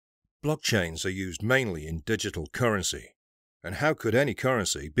Blockchains are used mainly in digital currency, and how could any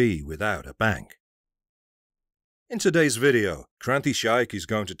currency be without a bank? In today's video, Kranthi Shaik is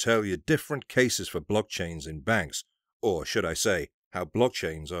going to tell you different cases for blockchains in banks, or should I say, how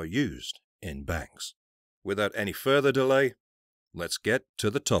blockchains are used in banks. Without any further delay, let's get to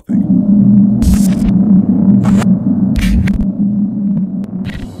the topic.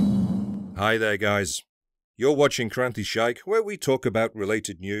 Hi there guys, you're watching Kranthi Shaik, where we talk about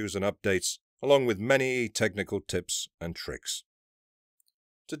related news and updates, along with many technical tips and tricks.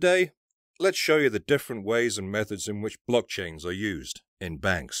 Today, let's show you the different ways and methods in which blockchains are used in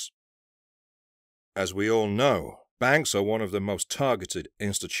banks. As we all know, banks are one of the most targeted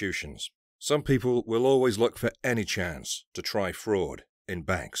institutions. Some people will always look for any chance to try fraud in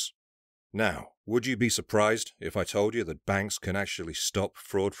banks. Now, would you be surprised if I told you that banks can actually stop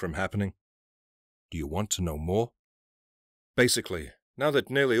fraud from happening? Do you want to know more? Basically, now that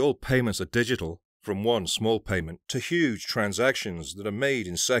nearly all payments are digital, from one small payment to huge transactions that are made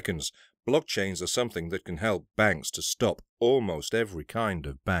in seconds, blockchains are something that can help banks to stop almost every kind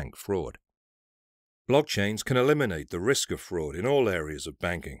of bank fraud. Blockchains can eliminate the risk of fraud in all areas of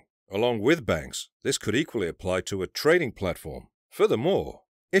banking. Along with banks, this could equally apply to a trading platform. Furthermore,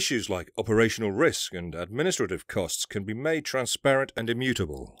 issues like operational risk and administrative costs can be made transparent and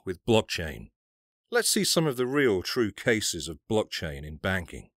immutable with blockchain. Let's see some of the real true cases of blockchain in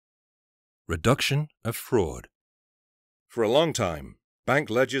banking. Reduction of fraud. For a long time, bank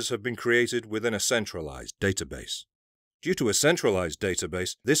ledgers have been created within a centralized database. Due to a centralized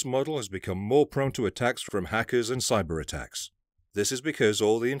database, this model has become more prone to attacks from hackers and cyber attacks. This is because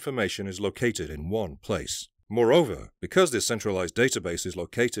all the information is located in one place. Moreover, because this centralized database is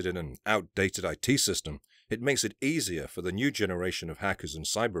located in an outdated IT system, it makes it easier for the new generation of hackers and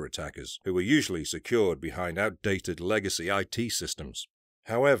cyber attackers, who are usually secured behind outdated legacy IT systems.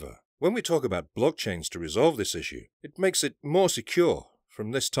 However, when we talk about blockchains to resolve this issue, it makes it more secure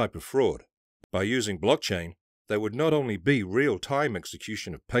from this type of fraud. By using blockchain, there would not only be real-time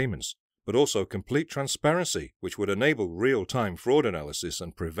execution of payments, but also complete transparency, which would enable real-time fraud analysis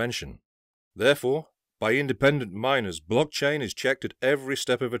and prevention. Therefore, by independent miners, blockchain is checked at every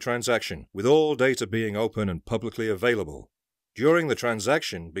step of a transaction, with all data being open and publicly available. During the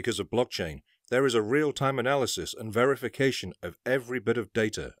transaction, because of blockchain, there is a real-time analysis and verification of every bit of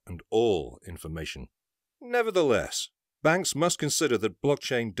data and all information. Nevertheless, banks must consider that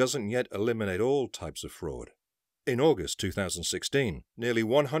blockchain doesn't yet eliminate all types of fraud. In August 2016, nearly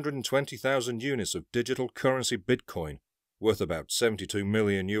 120,000 units of digital currency Bitcoin, worth about $72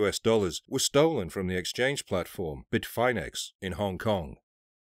 million, were stolen from the exchange platform Bitfinex in Hong Kong.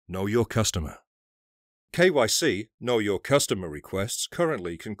 Know your customer. KYC, Know Your Customer requests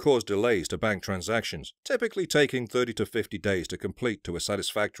currently can cause delays to bank transactions, typically taking 30 to 50 days to complete to a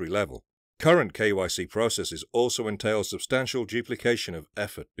satisfactory level. Current KYC processes also entail substantial duplication of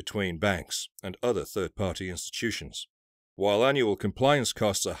effort between banks and other third-party institutions. While annual compliance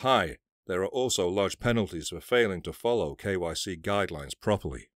costs are high, there are also large penalties for failing to follow KYC guidelines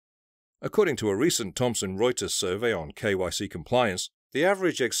properly. According to a recent Thomson Reuters survey on KYC compliance, the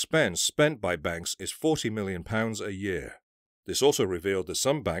average expense spent by banks is £40 million a year. This also revealed that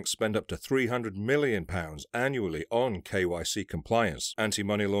some banks spend up to £300 million annually on KYC compliance,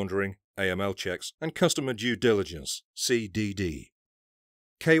 anti-money laundering, AML checks, and customer due diligence, CDD.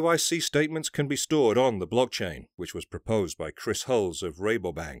 KYC statements can be stored on the blockchain, which was proposed by Chris Hulls of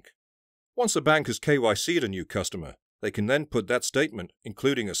Rabobank. Once a bank has KYC'd a new customer, they can then put that statement,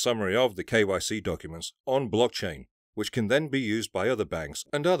 including a summary of the KYC documents, on blockchain, which can then be used by other banks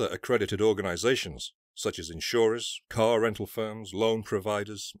and other accredited organizations, such as insurers, car rental firms, loan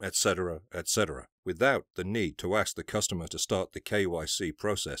providers, etc., without the need to ask the customer to start the KYC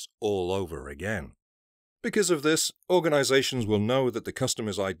process all over again. Because of this, organizations will know that the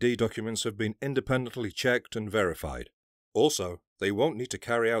customer's ID documents have been independently checked and verified. Also, they won't need to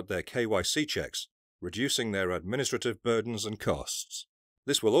carry out their KYC checks, reducing their administrative burdens and costs.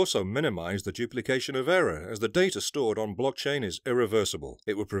 This will also minimize the duplication of error, as the data stored on blockchain is irreversible.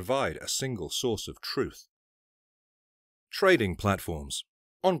 It will provide a single source of truth. Trading platforms.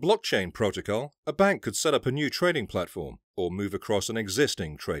 On blockchain protocol, a bank could set up a new trading platform or move across an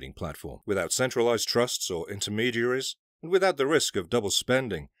existing trading platform without centralized trusts or intermediaries, and without the risk of double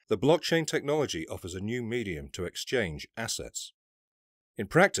spending. The blockchain technology offers a new medium to exchange assets. In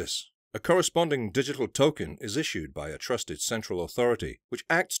practice, a corresponding digital token is issued by a trusted central authority, which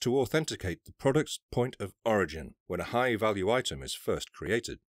acts to authenticate the product's point of origin when a high-value item is first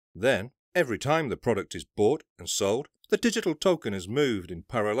created. Then, every time the product is bought and sold, The digital token is moved in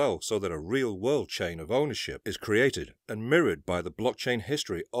parallel so that a real-world chain of ownership is created and mirrored by the blockchain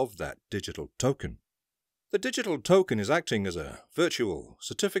history of that digital token. The digital token is acting as a virtual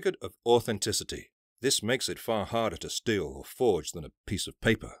certificate of authenticity. This makes it far harder to steal or forge than a piece of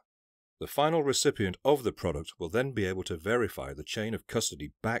paper. The final recipient of the product will then be able to verify the chain of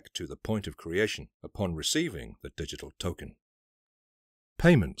custody back to the point of creation upon receiving the digital token.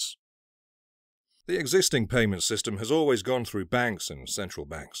 Payments. The existing payment system has always gone through banks and central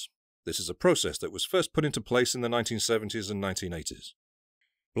banks. This is a process that was first put into place in the 1970s and 1980s.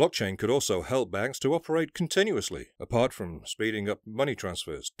 Blockchain could also help banks to operate continuously, apart from speeding up money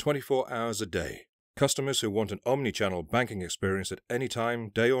transfers 24 hours a day. Customers who want an omni-channel banking experience at any time,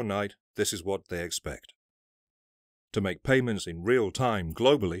 day or night, this is what they expect. To make payments in real time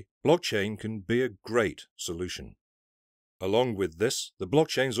globally, blockchain can be a great solution. Along with this, the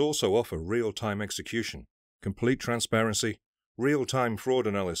blockchains also offer real-time execution, complete transparency, real-time fraud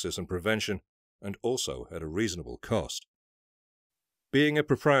analysis and prevention, and also at a reasonable cost. Being a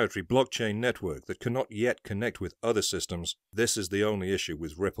proprietary blockchain network that cannot yet connect with other systems, this is the only issue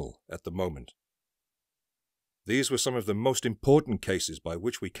with Ripple at the moment. These were some of the most important cases by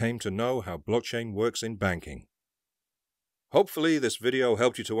which we came to know how blockchain works in banking. Hopefully this video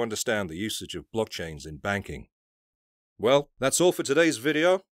helped you to understand the usage of blockchains in banking. Well, that's all for today's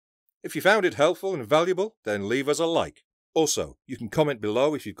video. If you found it helpful and valuable, then leave us a like. Also, you can comment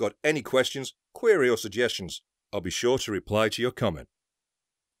below if you've got any questions, query or suggestions. I'll be sure to reply to your comment.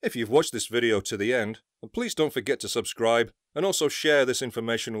 If you've watched this video to the end, then please don't forget to subscribe and also share this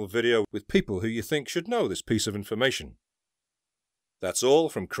informational video with people who you think should know this piece of information. That's all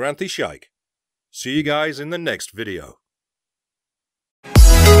from Kranthi Shaik. See you guys in the next video.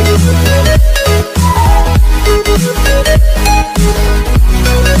 We'll be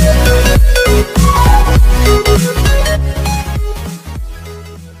right back.